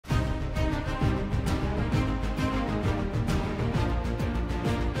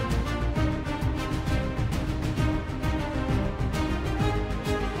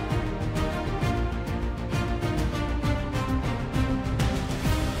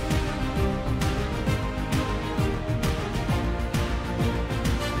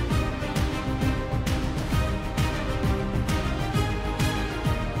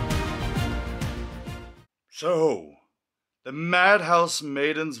So, the MadHouse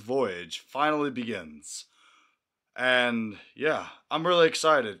Maidens Voyage finally begins. And yeah, I'm really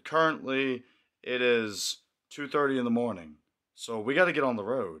excited. Currently, it is 2:30 in the morning. So we got to get on the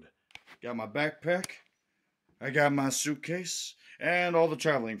road. Got my backpack, I got my suitcase, and all the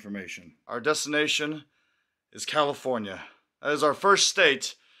travel information. Our destination is California. That is our first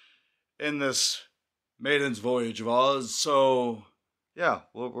state in this Maidens Voyage of Oz. So yeah,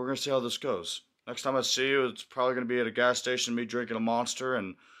 we're going to see how this goes. Next time I see you, it's probably going to be at a gas station, me drinking a Monster,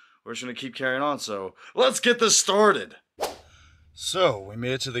 and we're just going to keep carrying on. So let's get this started. So we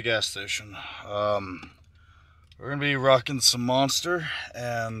made it to the gas station. We're going to be rocking some Monster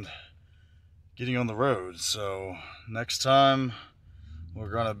and getting on the road. So next time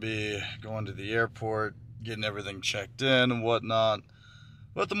we're going to be going to the airport, getting everything checked in and whatnot.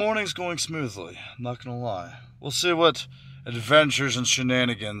 But the morning's going smoothly, I'm not going to lie. We'll see what adventures and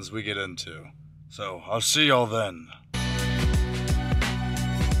shenanigans we get into. So, I'll see y'all then.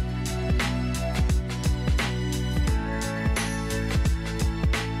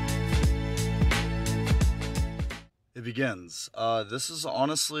 It begins. This is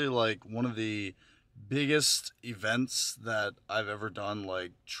honestly like one of the biggest events that I've ever done,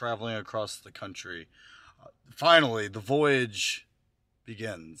 like traveling across the country. Finally, the voyage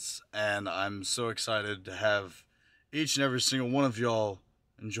begins, and I'm so excited to have each and every single one of y'all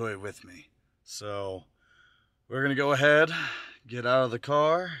enjoy it with me. So we're gonna go ahead, get out of the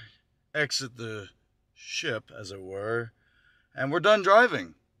car, exit the ship as it were, and we're done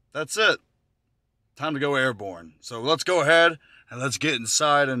driving. That's it. Time to go airborne. So let's go ahead and let's get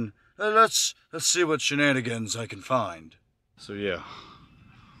inside and let's see what shenanigans I can find. So yeah,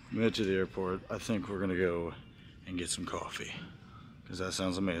 made it to the airport. I think we're gonna go and get some coffee, because that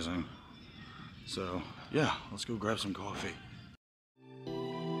sounds amazing. So yeah, let's go grab some coffee.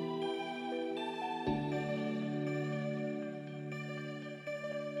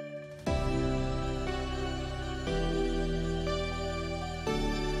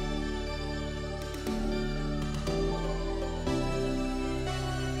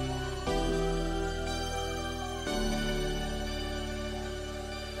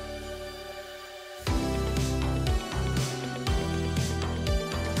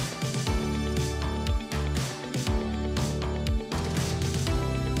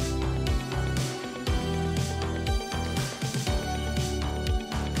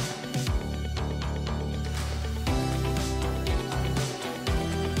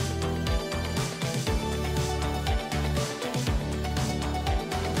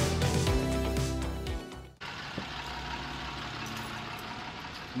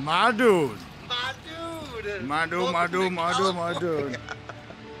 My dude. My dude.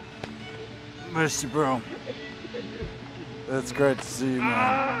 Mr. Bro. It's great to see you,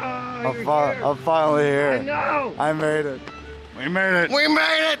 man. I'm finally here. I know. I made it. We made it. We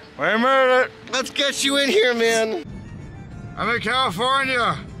made it. We made it. Let's get you in here, man. I'm in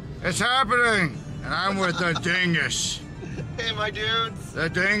California. It's happening. And I'm with the dingus. Hey, my dudes. The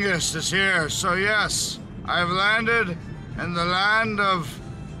dingus is here. So yes, I've landed in the land of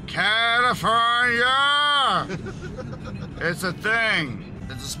California! It's a thing.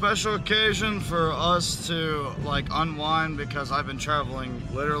 It's a special occasion for us to like unwind, because I've been traveling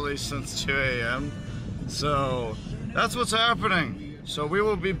literally since 2 a.m. So that's what's happening. So we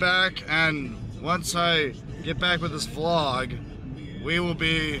will be back, and once I get back with this vlog, we will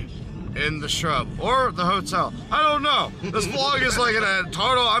be in the shrub or the hotel. I don't know. This vlog is like a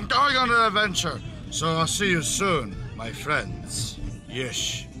total, I'm going on an adventure. So I'll see you soon, my friends.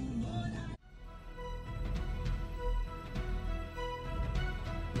 Yes.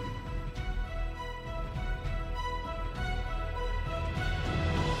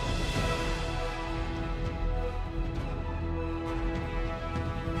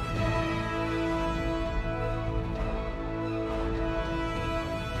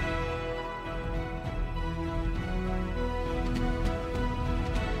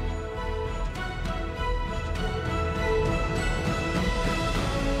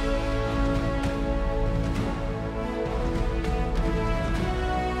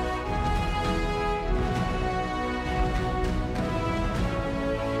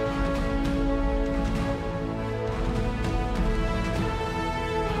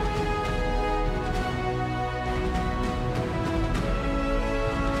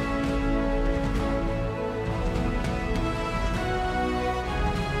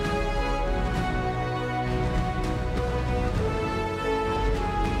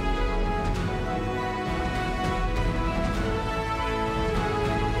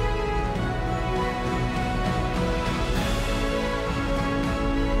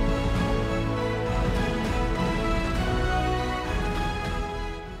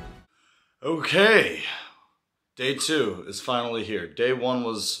 Okay, day 2 is finally here. Day 1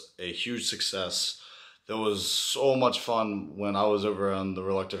 was a huge success. There was so much fun when I was over on the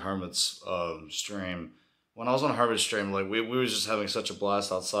Reluctant Hermits stream. When I was on Hermit's stream, like we was just having such a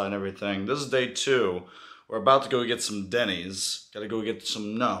blast outside and everything. This is day 2. We're about to go get some Denny's. Gotta go get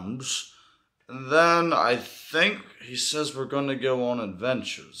some nums. And then I think he says we're gonna go on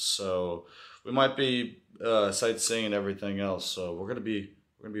adventures. So we might be sightseeing and everything else. So we're gonna be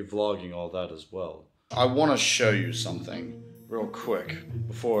vlogging all that as well. I want to show you something real quick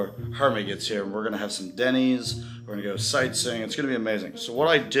before Hermit gets here. We're gonna have some Denny's. We're gonna go sightseeing. It's gonna be amazing. So what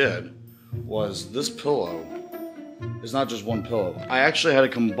I did was this pillow is not just one pillow. I actually had to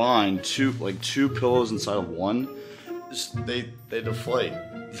combine two pillows inside of one. They deflate.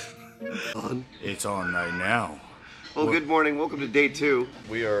 It's on right now. Well, good morning. Welcome to day 2.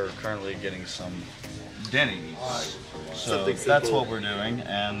 We are currently getting some Denny's. So Something that's simple. what we're doing,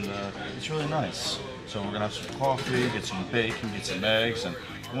 and it's really nice. So we're gonna have some coffee, get some bacon, get some eggs, and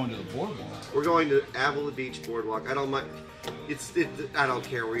we're going to the boardwalk. We're going to Avila Beach Boardwalk. I don't mind. I don't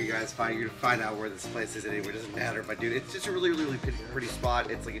care where you guys find. You're gonna find out where this place is anyway. It doesn't matter. But dude, it's just a really pretty spot.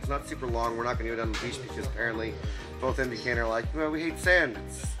 It's not super long. We're not gonna go down the beach because apparently both Andy and Ken are like, well, we hate sand.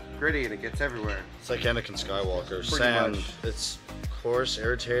 It's gritty and it gets everywhere. It's like Anakin Skywalker. Pretty Sand, much. it's coarse,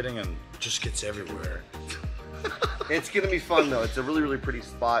 irritating, and just gets everywhere. It's gonna be fun though. It's a really pretty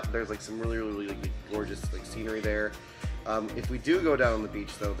spot. There's like some really gorgeous like scenery there. If we do go down on the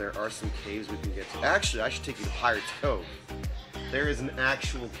beach though, there are some caves we can get to. Actually, I should take you to Pirates Cove. There is an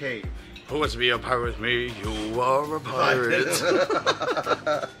actual cave. Who wants to be a pirate with me? You are a pirate.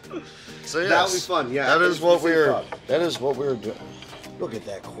 So yes, That'll be fun. Yeah, that is what we're. fun. That is what we're doing. Look at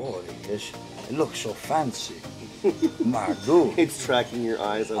that quality. It looks so fancy. My dude. It's tracking your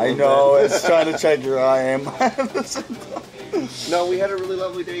eyes. I know. That. It's trying to check your eye. No, we had a really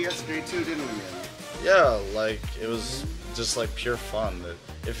lovely day yesterday too, didn't we, man? Yeah, like it was just like pure fun.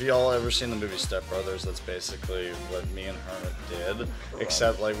 If y'all ever seen the movie Step Brothers, that's basically what me and Hermit did,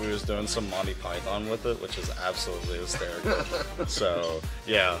 except like we was doing some Monty Python with it, which is absolutely hysterical. So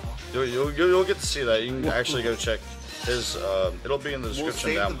yeah, you'll get to see that. You can actually go check his. It'll be in the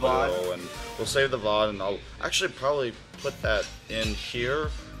description down below, and we'll save the VOD, and I'll actually probably put that in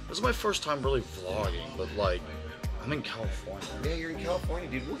here. This is my first time really vlogging, but like. I'm in California. Yeah, you're in California,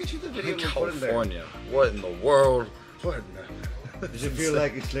 dude. We'll get you the video. In California. What in the world? What in the... Does it feel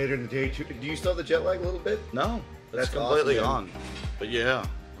like it's later in the day too? Do you still have the jet lag a little bit? No, that's completely gone. But yeah,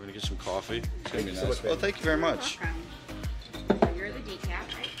 we're gonna get some coffee. It's gonna be nice. Well, thank you very much. Welcome. You're the decaf,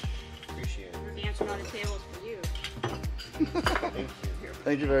 right? Appreciate it. We're dancing on the tables for you.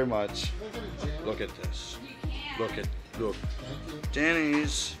 Thank you very much. Look at this. Look.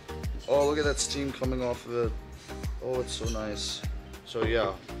 Denny's. Oh, look at that steam coming off of it. Oh, it's so nice. So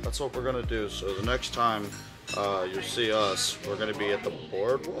yeah, that's what we're gonna do. So the next time you'll see us, we're gonna be at the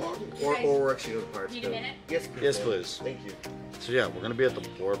boardwalk. Or we're actually going to Pirates Need a Cove. minute? Yes, please. Thank you. So yeah, we're gonna be at the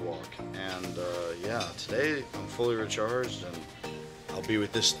boardwalk, and yeah, today I'm fully recharged, and I'll be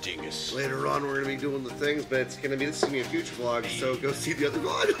with this dingus. Later on, we're going to be doing the things, but this is going to be a future vlog, so go see the other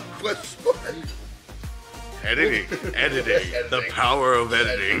vlog. Editing, the power of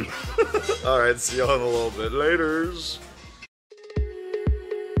editing. All right, see y'all in a little bit. Laters.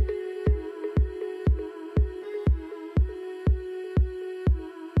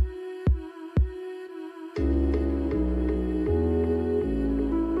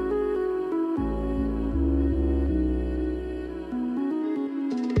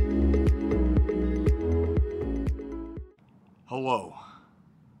 Hello.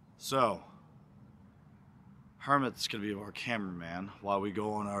 So, Hermit's gonna be our cameraman while we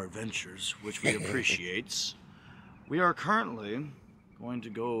go on our adventures, which we appreciates. We are currently going to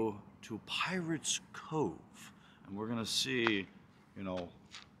go to Pirates Cove, and we're gonna see, you know,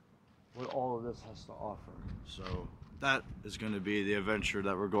 what all of this has to offer. So that is gonna be the adventure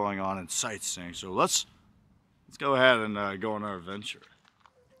that we're going on and sightseeing. So let's go ahead and go on our adventure.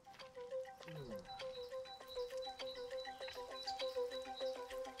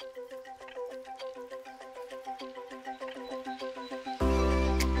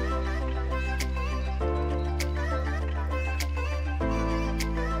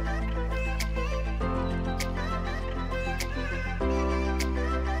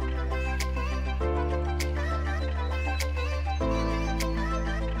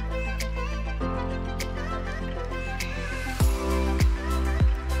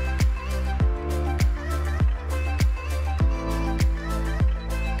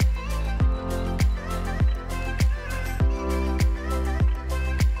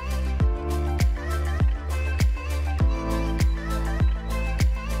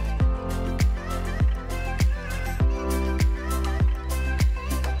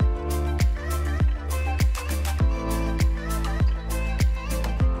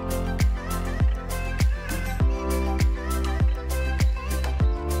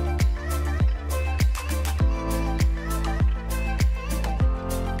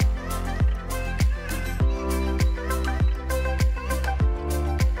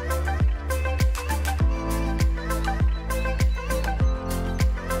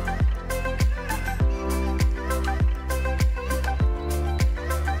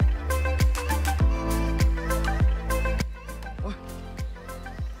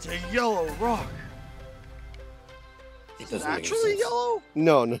 yellow rock. It Is it doesn't make actually sense. yellow?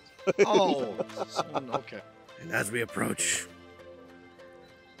 No, no. Oh, okay. And as we approach,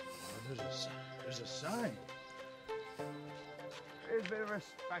 There's a sign. Please be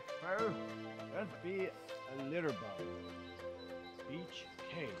respectful. Don't be a litter bug. Beach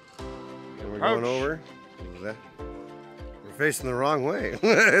cave. and we're going over. We're facing the wrong way.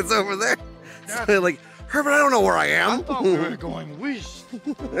 It's over there. So, like, Herbert, I don't know where I am. I thought we were going west.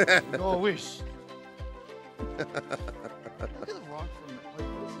 Go west. Look at the rock from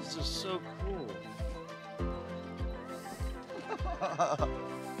like this is just so cool.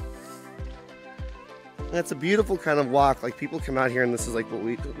 It's a beautiful kind of walk. Like, people come out here and this is like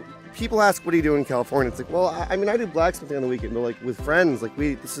what people ask, what do you do in California? It's like, well, I mean, I do blacksmithing on the weekend, but like with friends, like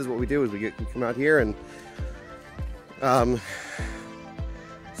this is what we do is we come out here and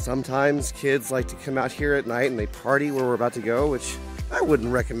sometimes kids like to come out here at night and they party where we're about to go, which I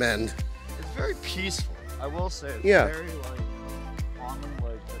wouldn't recommend. It's very peaceful. I will say it's Yeah. very like common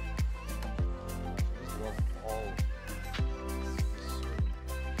like I just love all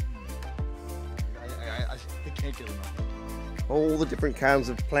I can't get enough. All the different kinds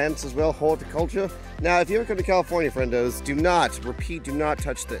of plants as well, horticulture. Now, if you ever come to California, friendos, do not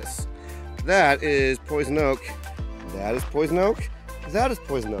touch this. That is poison oak. That is poison oak. That is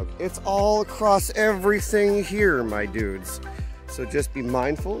poison oak. It's all across everything here, my dudes. So just be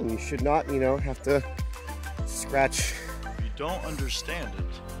mindful, and you should not, have to scratch. If you don't understand it,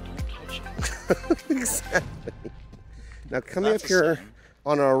 don't touch it. Exactly. Now, coming That's up a here sign.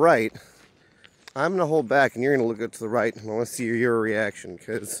 on our right, I'm gonna hold back, and you're gonna look up to the right, and I want to see your reaction,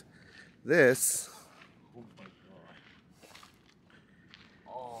 because this. Oh my god.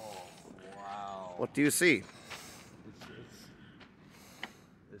 Oh wow. What do you see?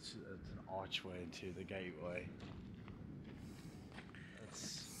 It's an archway into the gateway.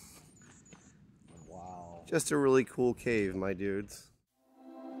 Wow. Just a really cool cave, my dudes.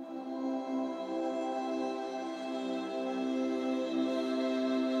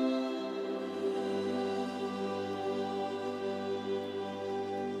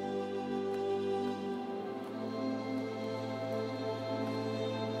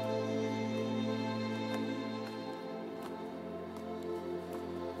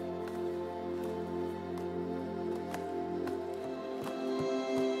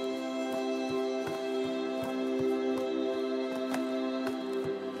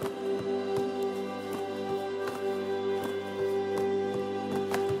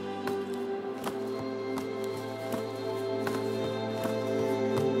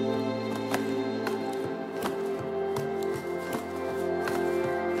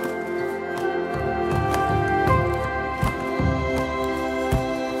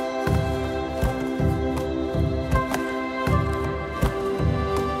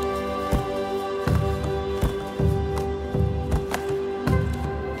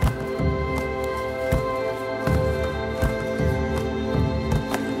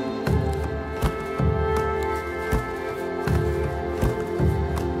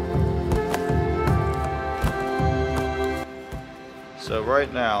 So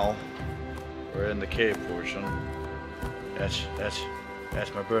right now, we're in the cave portion.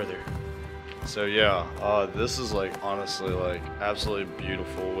 That's my brother. So yeah, this is like honestly like absolutely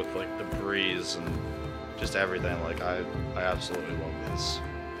beautiful with like the breeze and just everything. Like I absolutely love this.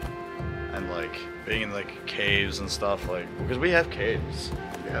 And like being in like caves and stuff, like because we have caves,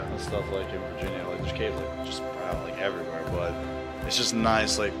 Yeah. and stuff like in Virginia. Like there's caves like just around like everywhere, but it's just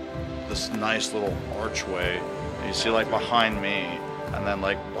nice, like this nice little archway. And you see like behind me, and then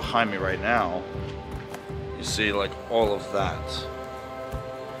like behind me right now, you see like all of that.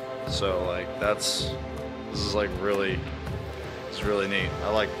 So like this is like really, it's really neat. I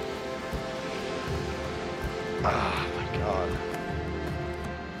like, oh my god.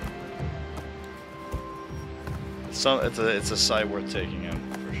 It's a sight worth taking in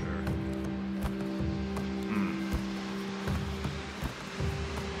for sure.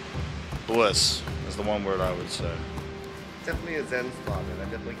 Bliss is the one word I would say. Definitely a zen spot, and I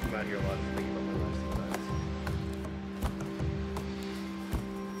definitely come out here a lot to think about my life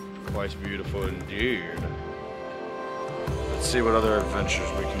sometimes. Quite beautiful indeed. Let's see what other adventures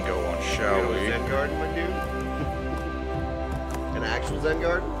we can go on, shall we? Zen garden, my dude? An actual zen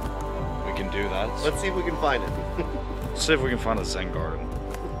garden? We can do that. Let's see if we can find it. Let's see if we can find a Zen garden.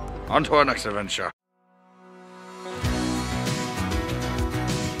 On to our next adventure.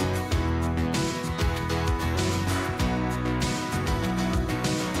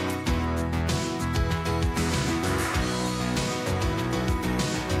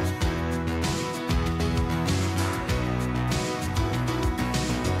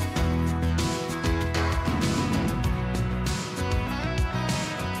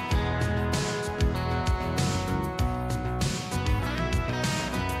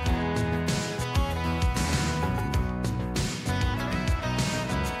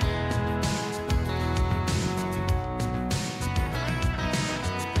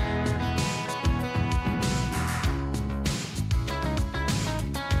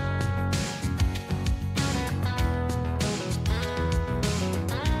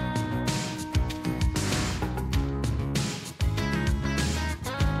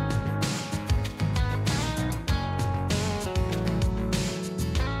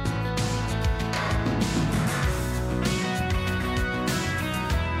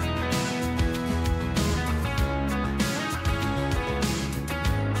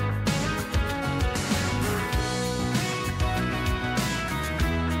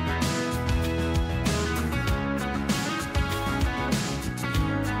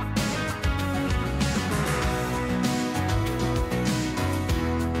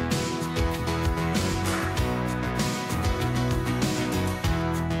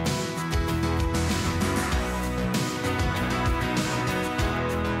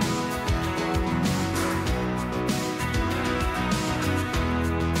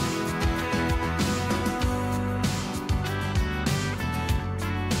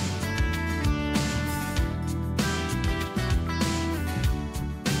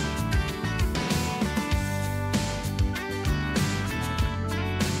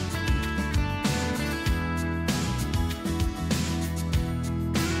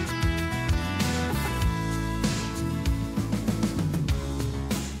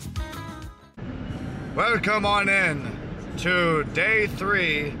 Welcome on in to day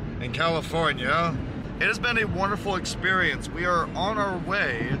 3 in California. It has been a wonderful experience. We are on our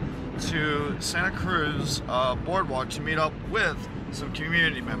way to Santa Cruz Boardwalk to meet up with some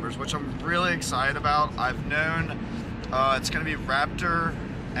community members, which I'm really excited about. I've known it's going to be Raptor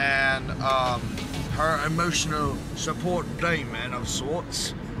and her emotional support demon of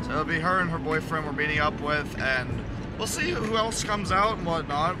sorts. So it'll be her and her boyfriend we're meeting up with, and we'll see who else comes out and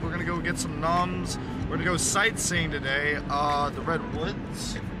whatnot. We're gonna go get some nums. We're gonna go sightseeing today. The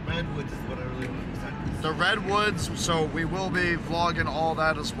Redwoods. Redwoods is what I really want to The Redwoods. So we will be vlogging all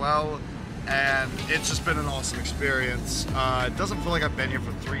that as well, and it's just been an awesome experience. It doesn't feel like I've been here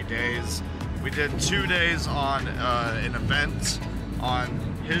for 3 days. We did 2 days on an event on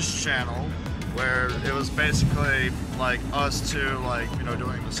his channel, where it was basically like us two, like, you know,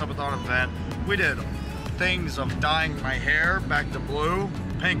 doing the subathon event. We did things of dyeing my hair back to blue,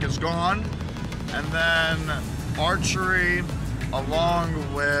 pink is gone, and then archery, along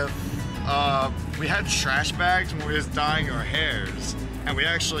with we had trash bags when we was dyeing our hairs, and we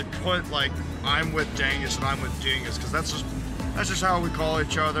actually put like I'm with Dangus and I'm with Dingus, because that's just how we call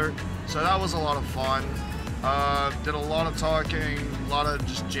each other. So that was a lot of fun. Did a lot of talking, a lot of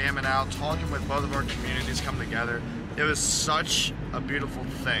just jamming out, talking with both of our communities come together. It was such a beautiful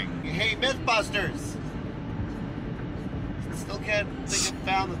thing. Hey, Mythbusters! Still can't think I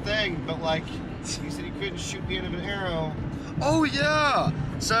found the thing, but like, you said you couldn't shoot the end of an arrow. Oh yeah!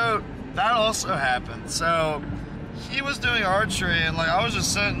 So that also happened. So he was doing archery and like I was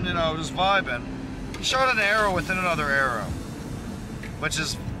just sitting, you know, just vibing. He shot an arrow within another arrow, which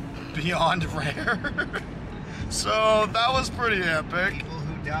is beyond rare. So that was pretty epic. People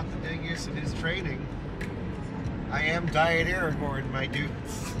who doubt the Dingus and his training. I am Diet Aragorn, my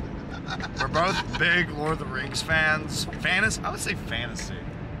dudes. We're both big Lord of the Rings fans. Fantasy? I would say fantasy.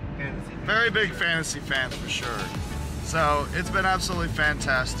 Fantasy. Very big fantasy fans for sure. So it's been absolutely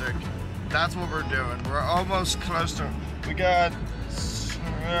fantastic. That's what we're doing. We're almost close to. We got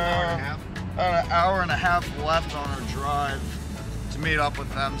about an hour and a half left on our drive to meet up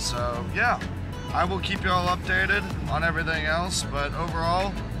with them. So yeah. I will keep you all updated on everything else, but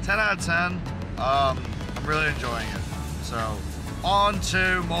overall, 10 out of 10. I'm really enjoying it. So, on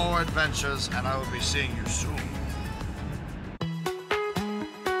to more adventures, and I will be seeing you soon.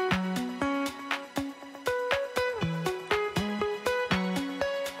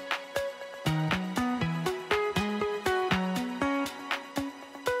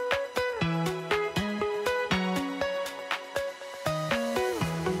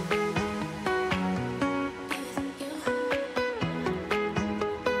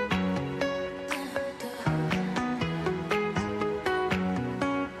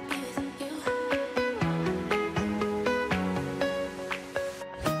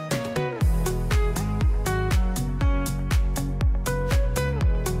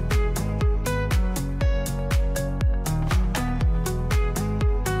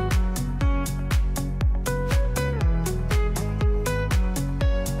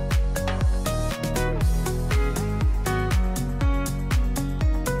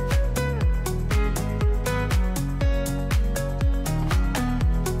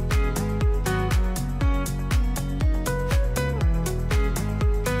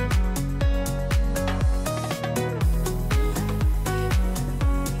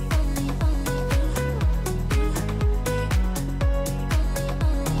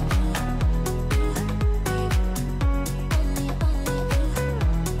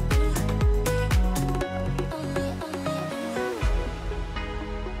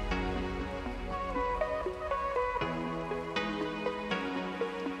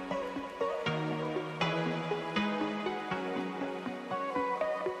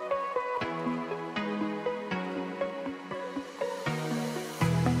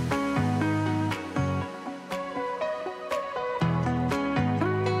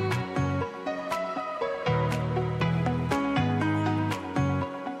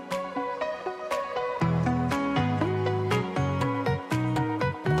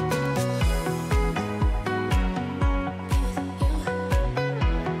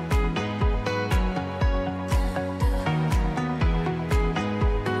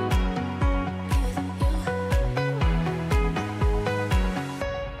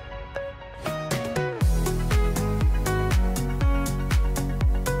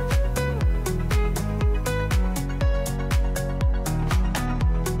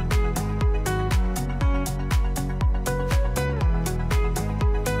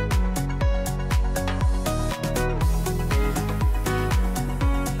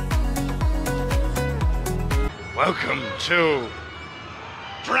 Welcome to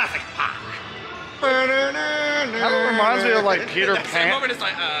Jurassic Park. kind of reminds me of like Peter That Pan. moment is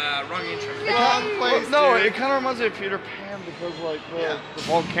like, wrong intro. Wrong place, No, dude. it kind of reminds me of Peter Pan because like the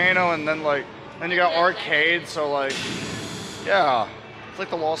volcano and then you got arcades. So like, yeah, it's like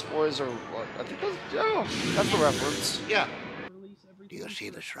the Lost Boys or what? I think that's the reference. Yeah. Do you see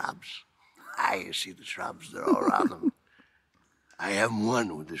the shrubs? I see the shrubs. They're all around them. I am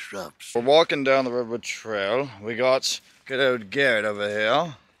one with the shrubs. We're walking down the river trail. We got good old Garrett over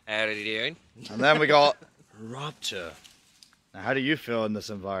here. How are you doing? And then we got Raptor. Now, how do you feel in this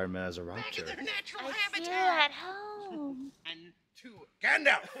environment as a Raptor? I feel at home. And two.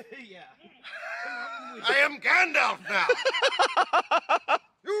 Gandalf! Yeah. I am Gandalf now!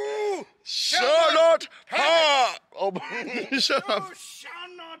 You Shall not pass! Oh, shut up. You shall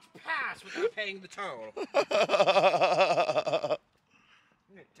not pass without paying the toll.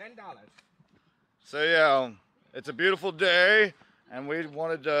 $10. So yeah, it's a beautiful day, and we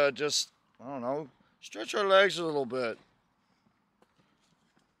wanted to just, I don't know, stretch our legs a little bit.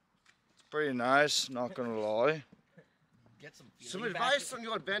 It's pretty nice, not gonna lie. Get some Some advice on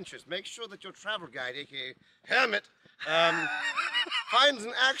your adventures. Make sure that your travel guide, aka Hermit, finds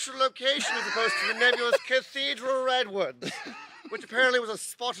an actual location as opposed to the nebulous Cathedral Redwoods, which apparently was a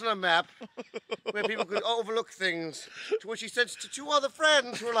spot on a map where people could overlook things, to which he said to two other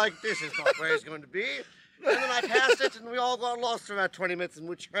friends who were like, this is not where he's going to be. And then I passed it, and we all got lost for about 20 minutes, in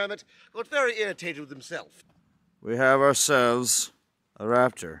which Hermit got very irritated with himself. We have ourselves a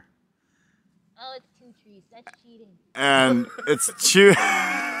raptor. Oh, it's 2 trees. That's cheating. And it's two,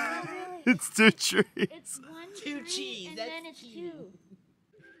 it's 2 trees. It's 1 Two tree, cheese, and that's then it's 2.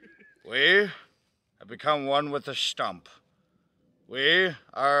 We have become one with the stump. We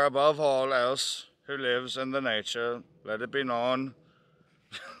are above all else who lives in the nature. Let it be known.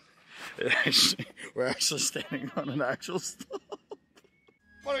 We're actually standing on an actual stump.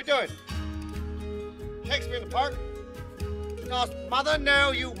 What are we doing? Shakespeare in the Park? Dost mother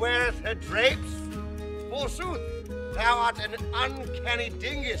know you weareth her drapes? Forsooth, thou art an uncanny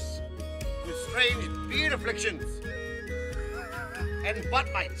dingus with strange beard afflictions and butt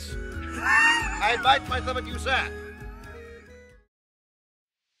mites. I bite myself at you, sir.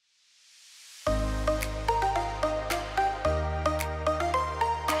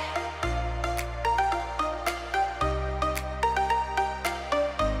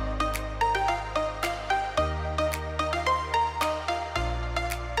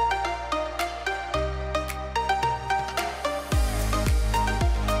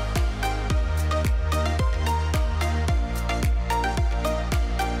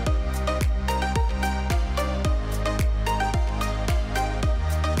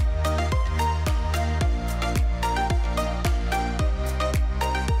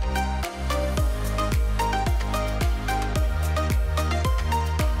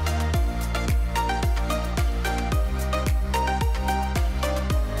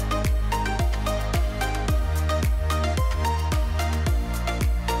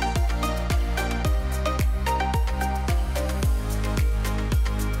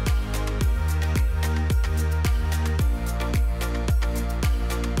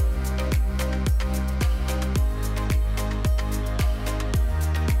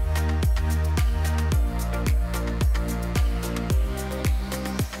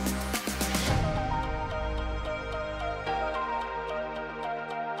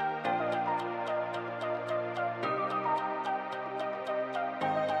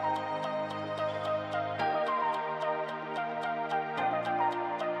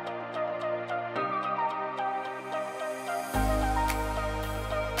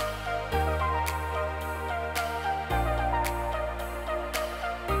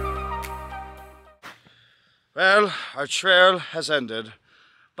 Well, our trail has ended,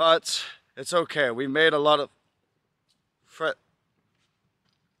 but it's okay. We made a lot of What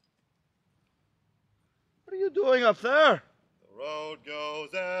are you doing up there? The road goes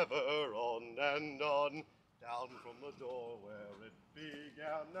ever on and on, down from the door where it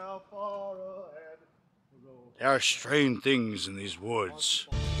began, now far ahead. There are strange things in these woods.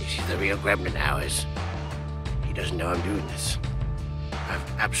 This is the real gremlin hours. He doesn't know I'm doing this.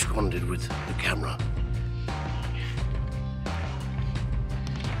 I've absconded with the camera.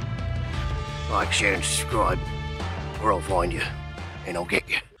 Like, share, and subscribe, or I'll find you, and I'll get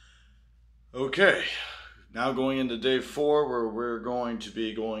you. Okay, now going into day 4, where we're going to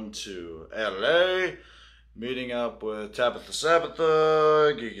be going to LA, meeting up with Tabitha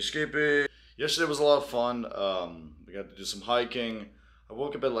Sabbatha, Geeky Skippy. Yesterday was a lot of fun. We got to do some hiking. I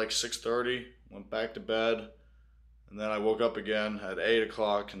woke up at like 6:30, went back to bed, and then I woke up again at 8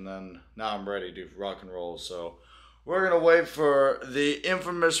 o'clock, and then now I'm ready to do rock and roll. So we're gonna wait for the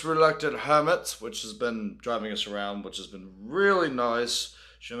infamous Reluctant Hermit, which has been driving us around, which has been really nice,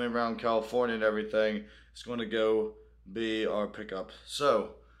 showing me around California and everything. It's going to go be our pickup.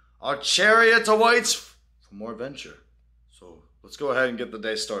 So, our chariot awaits for more adventure. So, let's go ahead and get the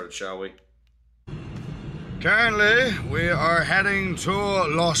day started, shall we? Currently, we are heading to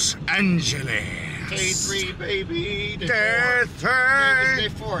Los Angeles. Day 3, baby. Day 3. Day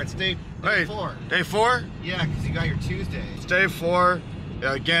 4. It's day 4. Day 4? Yeah, because you got your Tuesday. It's day 4.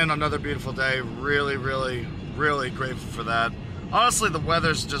 Again, another beautiful day. Really, really, really grateful for that. Honestly, the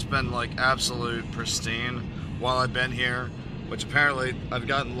weather's just been like absolute pristine while I've been here, which apparently I've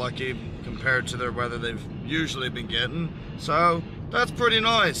gotten lucky compared to their weather they've usually been getting. So that's pretty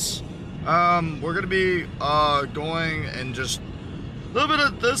nice. We're gonna be going and just a little bit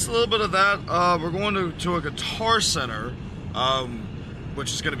of this, a little bit of that. We're going to a guitar center,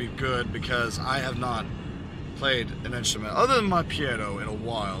 which is gonna be good because I have not played an instrument other than my piano in a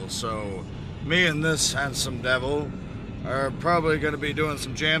while. So me and this handsome devil are probably gonna be doing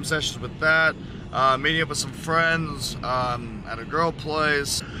some jam sessions with that, meeting up with some friends at a girl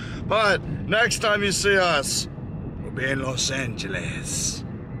place. But next time you see us, we'll be in Los Angeles.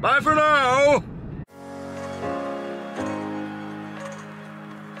 Bye for now!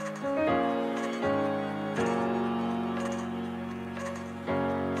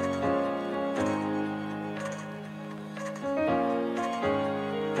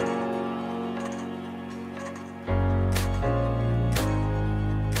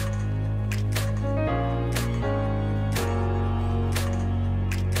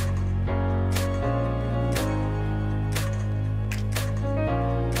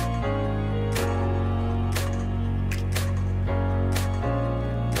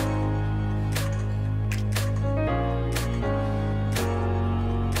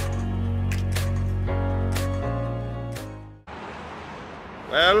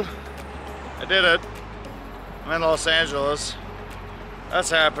 Well, I did it. I'm in Los Angeles. That's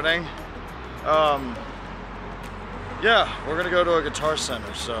happening. Yeah, we're gonna go to a guitar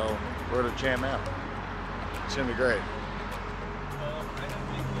center, so we're gonna jam out. It's gonna be great.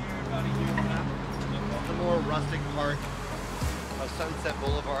 The more rustic part of Sunset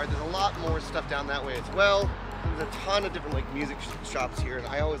Boulevard. There's a lot more stuff down that way as well. There's a ton of different like music shops here, and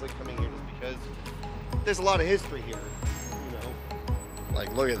I always like coming here just because there's a lot of history here.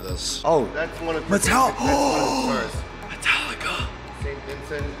 Like, look at this. Oh, that's one of the Metallica. stars. Metallica. St.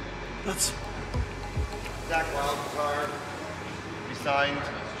 Vincent. That's Zach Wild guitar. We signed.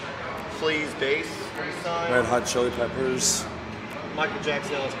 Flea's bass. We signed. Red Hot Chili Peppers. Michael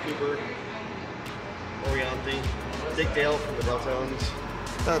Jackson, Alice Cooper. Orianthi. Dick Dale from the Deltones.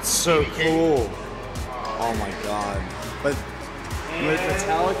 That's so cool. Oh my god. But with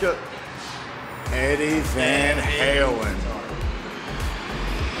Metallica, Eddie Van Halen.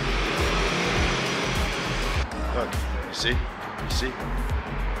 Look, you see? You see?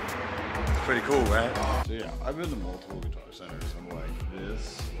 It's pretty cool, right? So yeah, I've been to multiple guitar centers. I'm like,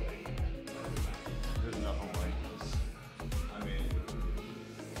 there's nothing like this. I mean,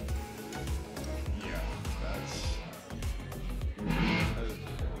 yeah, that's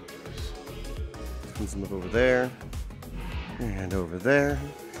Some over there. And over there.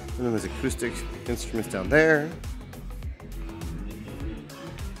 And then there's acoustic instruments down there.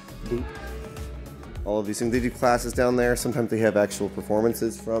 Boop. All of these things. They do classes down there. Sometimes they have actual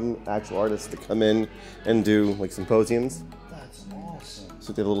performances from actual artists to come in and do like symposiums. That's awesome.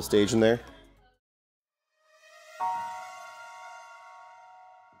 So they have a little stage in there.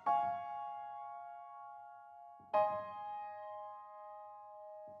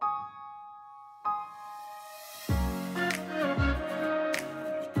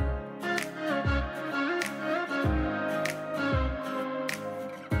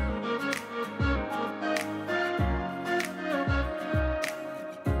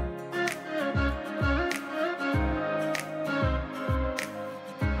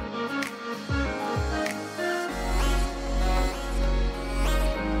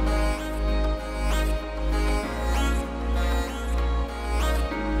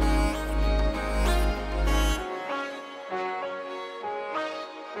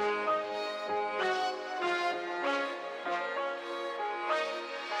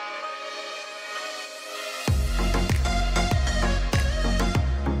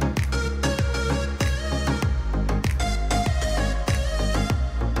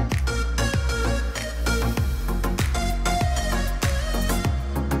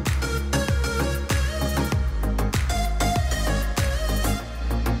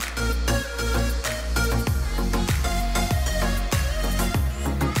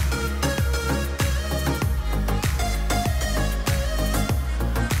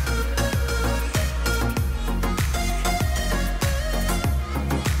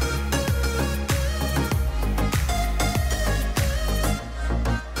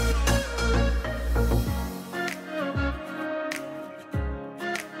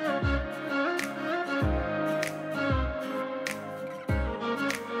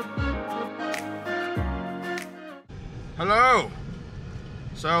 Hello.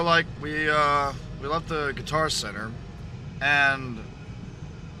 So like we left the Guitar Center, and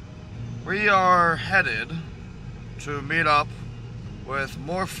we are headed to meet up with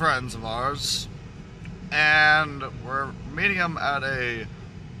more friends of ours, and we're meeting them at a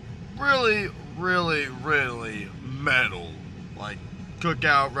really metal, like,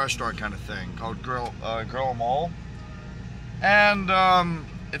 cookout restaurant kind of thing called Grill 'Em All. And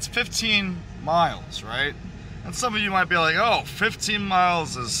it's 15 miles, right? And some of you might be like, oh, 15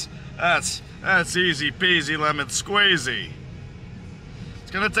 miles that's easy peasy lemon squeezy. It's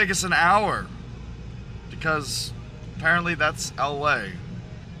gonna take us an hour, because apparently that's LA.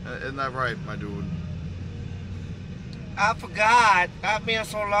 Isn't that right, my dude? I forgot. I've been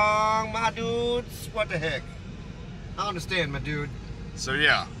so long, my dudes. What the heck? I understand, my dude. So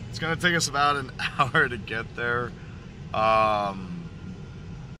yeah, it's gonna take us about an hour to get there.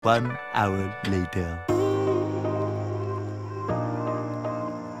 1 hour later.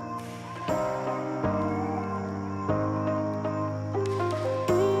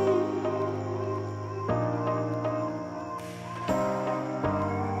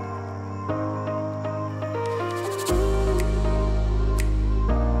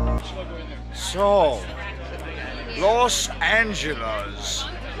 So, Los Angeles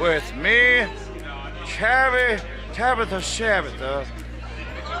with me, Tabitha Shabitha,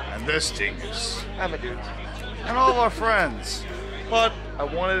 and this dingus. I'm a dude. And all of our friends. But I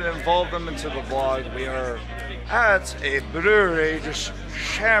wanted to involve them into the vlog. We are at a brewery, just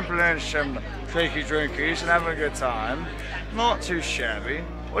sampling some tricky drinkies and having a good time. Not too shabby.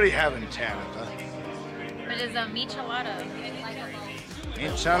 What are you having, Tabitha? It is a michelada.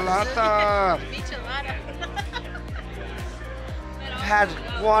 Enchilada. Michelada. Had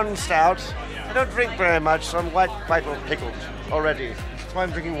one stout. I don't drink very much, so I'm quite well pickled already. That's why I'm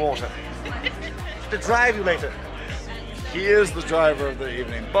drinking water. To drive you later. He is the driver of the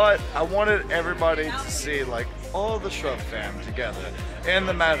evening, but I wanted everybody to see like all the Shrub fam together in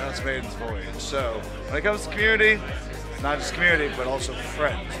the MadHouse Maidens Voyage. So when it comes to community, not just community, but also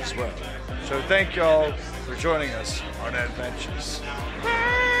friends as well. So thank y'all for joining us on our adventures.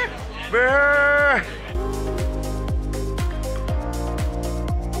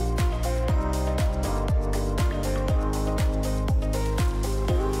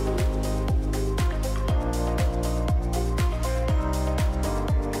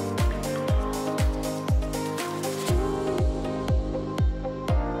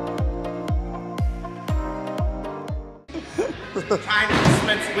 Trying to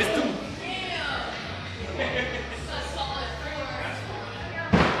dispense wisdom.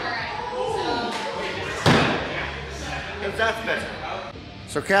 That's better.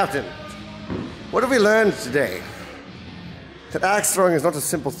 So, Captain, what have we learned today? That axe throwing is not a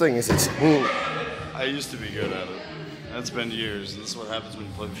simple thing, is it? I used to be good at it. That's been years. This is what happens when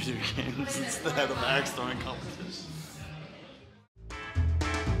you play video games instead of axe throwing competition.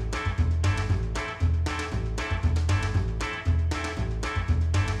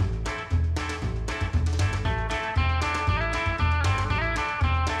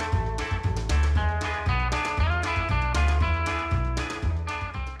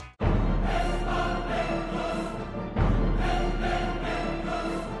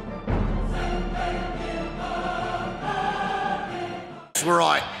 That's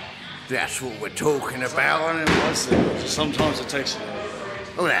right. That's what we're talking about. Sometimes it takes a while.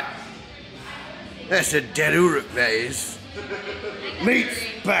 Look at that. That's a dead Uruk, that is. Meat's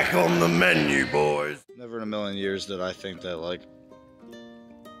back on the menu, boys. Never in a million years did I think that, like,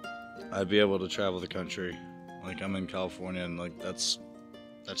 I'd be able to travel the country. Like, I'm in California, and, like, that's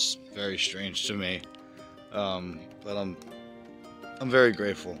very strange to me. But I'm very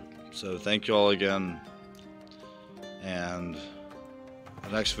grateful. So thank you all again. And the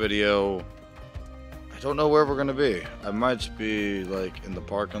next video, I don't know where we're gonna be. I might be like in the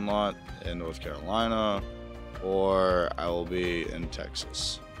parking lot in North Carolina, or I will be in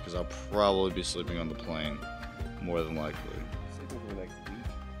Texas, because I'll probably be sleeping on the plane, more than likely. Sleeping for the next week.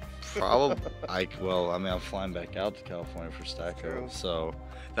 Probably. Well, I mean, I'm flying back out to California for Stacko, so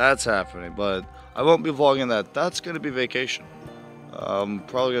that's happening. But I won't be vlogging that. That's gonna be vacation. I'm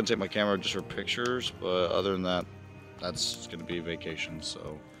probably gonna take my camera just for pictures, but other than that, that's gonna be vacation.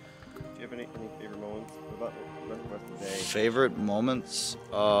 So. Do you have any favorite moments about the rest of the day? Favorite moments?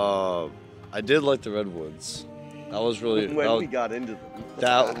 I did like the redwoods. That was really when we got into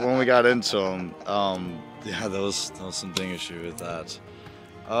them. When we got into them. Yeah, there was some issue with that.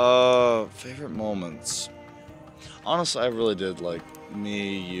 Favorite moments. Honestly, I really did like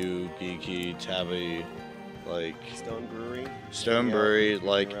me, you, Geeky, Tabby, like Stone Stone Brewery, Hanging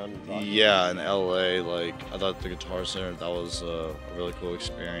like around and talking. yeah, in LA. Like I thought the Guitar Center, that was a really cool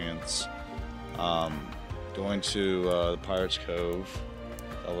experience. Going to the Pirates Cove,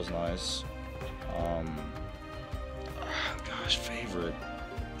 that was nice. Gosh, favorite.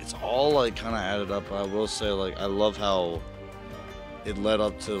 It's all like kind of added up. I will say, like, I love how it led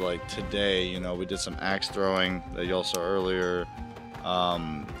up to like today. You know, we did some axe throwing that y'all saw earlier.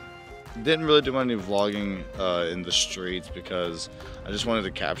 Didn't really do any vlogging in the streets because I just wanted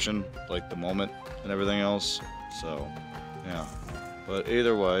to caption like the moment and everything else. So yeah, but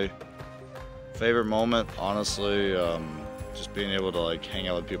either way, favorite moment, honestly, just being able to like hang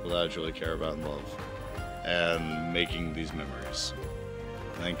out with people that I truly care about and love, and making these memories,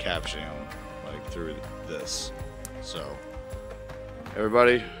 and then capturing them like through this. So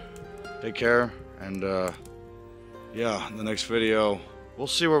everybody, take care, and yeah, in the next video, we'll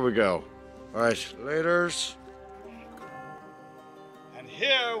see where we go. All right, laters. And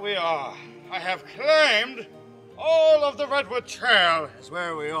here we are. I have claimed all of the Redwood Trail is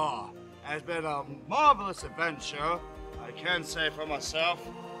where we are. It has been a marvelous adventure. I can say for myself,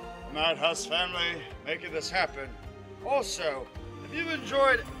 the MadHouse family making this happen. Also, if you've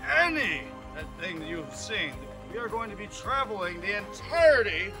enjoyed any thing that you've seen, we are going to be traveling the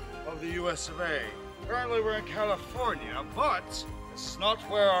entirety of the US of A. Currently we're in California, but this is not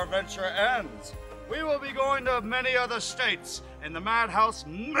where our adventure ends. We will be going to many other states in the MadHouse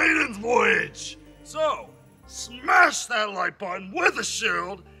Maidens Voyage. So, smash that like button with a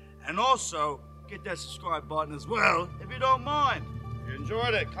shield, and also get that subscribe button as well if you don't mind. If you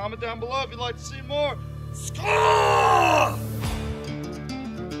enjoyed it, comment down below if you'd like to see more. Score!